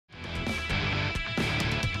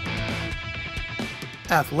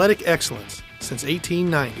Athletic excellence since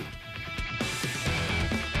 1890.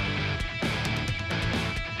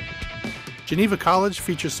 Geneva College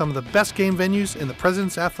features some of the best game venues in the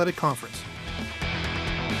President's Athletic Conference.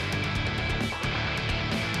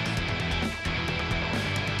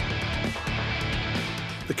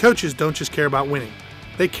 The coaches don't just care about winning,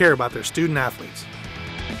 they care about their student athletes.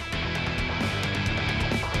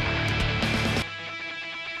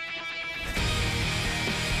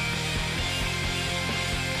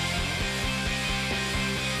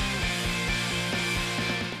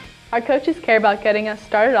 Our coaches care about getting us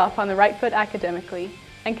started off on the right foot academically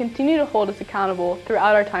and continue to hold us accountable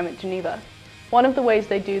throughout our time at Geneva. One of the ways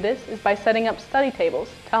they do this is by setting up study tables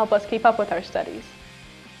to help us keep up with our studies.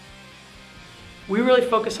 We really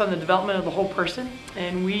focus on the development of the whole person,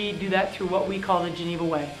 and we do that through what we call the Geneva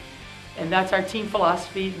Way. And that's our team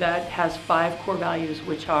philosophy that has 5 core values,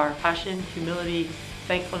 which are passion, humility,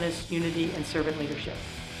 thankfulness, unity, and servant leadership.